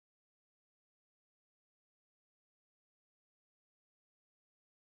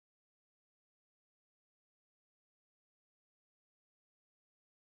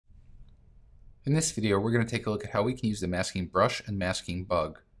In this video, we're going to take a look at how we can use the masking brush and masking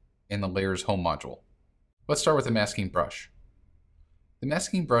bug in the Layers Home module. Let's start with the masking brush. The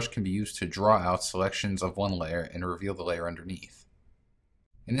masking brush can be used to draw out selections of one layer and reveal the layer underneath.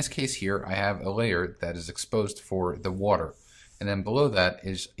 In this case here, I have a layer that is exposed for the water, and then below that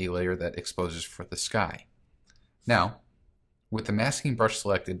is a layer that exposes for the sky. Now, with the masking brush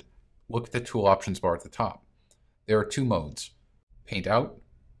selected, look at the tool options bar at the top. There are two modes, Paint Out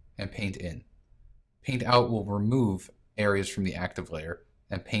and Paint In. Paint Out will remove areas from the active layer,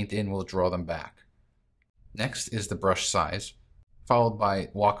 and Paint In will draw them back. Next is the brush size, followed by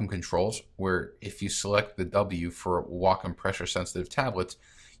Wacom controls, where if you select the W for Wacom pressure sensitive tablets,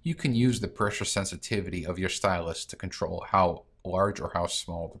 you can use the pressure sensitivity of your stylus to control how large or how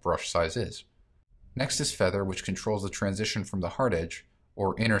small the brush size is. Next is Feather, which controls the transition from the hard edge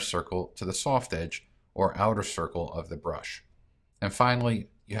or inner circle to the soft edge or outer circle of the brush. And finally,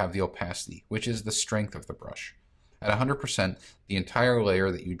 you have the opacity, which is the strength of the brush. At 100%, the entire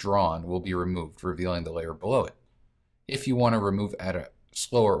layer that you draw on will be removed, revealing the layer below it. If you want to remove at a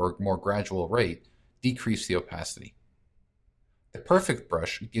slower or more gradual rate, decrease the opacity. The Perfect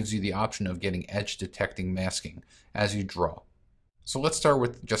brush gives you the option of getting edge detecting masking as you draw. So let's start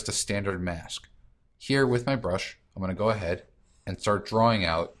with just a standard mask. Here with my brush, I'm going to go ahead and start drawing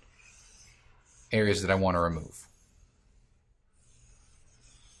out areas that I want to remove.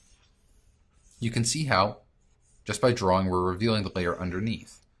 You can see how, just by drawing, we're revealing the layer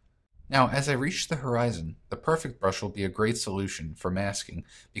underneath. Now, as I reach the horizon, the Perfect brush will be a great solution for masking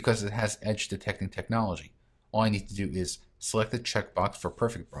because it has edge detecting technology. All I need to do is select the checkbox for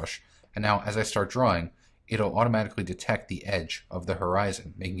Perfect brush, and now as I start drawing, it'll automatically detect the edge of the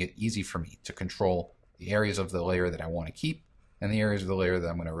horizon, making it easy for me to control the areas of the layer that I want to keep and the areas of the layer that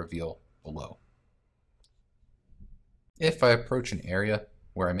I'm going to reveal below. If I approach an area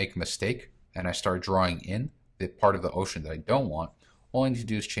where I make a mistake, and I start drawing in the part of the ocean that I don't want, all I need to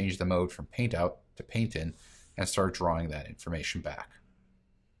do is change the mode from Paint Out to Paint In and start drawing that information back.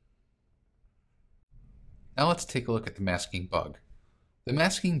 Now let's take a look at the masking bug. The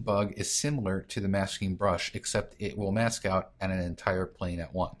masking bug is similar to the masking brush, except it will mask out at an entire plane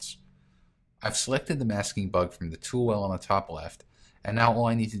at once. I've selected the masking bug from the tool well on the top left, and now all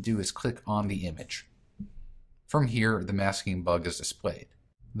I need to do is click on the image. From here, the masking bug is displayed.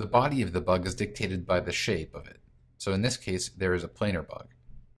 The body of the bug is dictated by the shape of it. So in this case, there is a planar bug.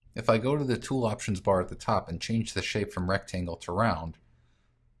 If I go to the tool options bar at the top and change the shape from rectangle to round,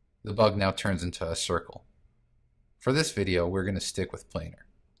 the bug now turns into a circle. For this video, we're going to stick with planar.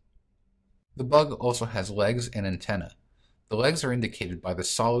 The bug also has legs and antenna. The legs are indicated by the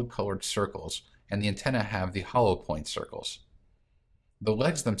solid colored circles, and the antenna have the hollow point circles. The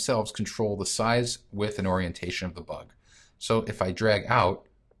legs themselves control the size, width, and orientation of the bug. So if I drag out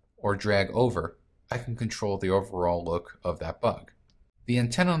or drag over, I can control the overall look of that bug. The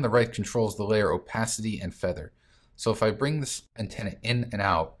antenna on the right controls the layer opacity and feather. So if I bring this antenna in and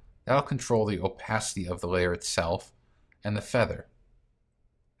out, that'll control the opacity of the layer itself and the feather.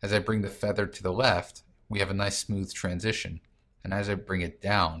 As I bring the feather to the left, we have a nice smooth transition. And as I bring it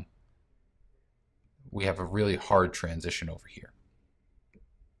down, we have a really hard transition over here.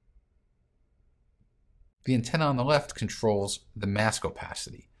 The antenna on the left controls the mask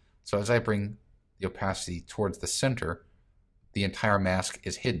opacity. So as I bring the opacity towards the center, the entire mask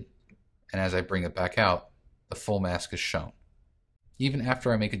is hidden. And as I bring it back out, the full mask is shown. Even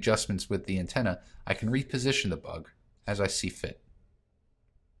after I make adjustments with the antenna, I can reposition the bug as I see fit.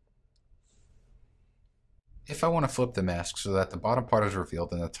 If I want to flip the mask so that the bottom part is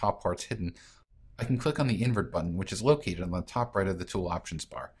revealed and the top part's hidden, I can click on the invert button, which is located on the top right of the tool options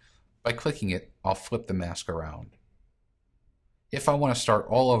bar. By clicking it, I'll flip the mask around. If I want to start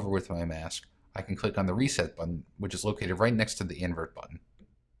all over with my mask, I can click on the reset button, which is located right next to the invert button.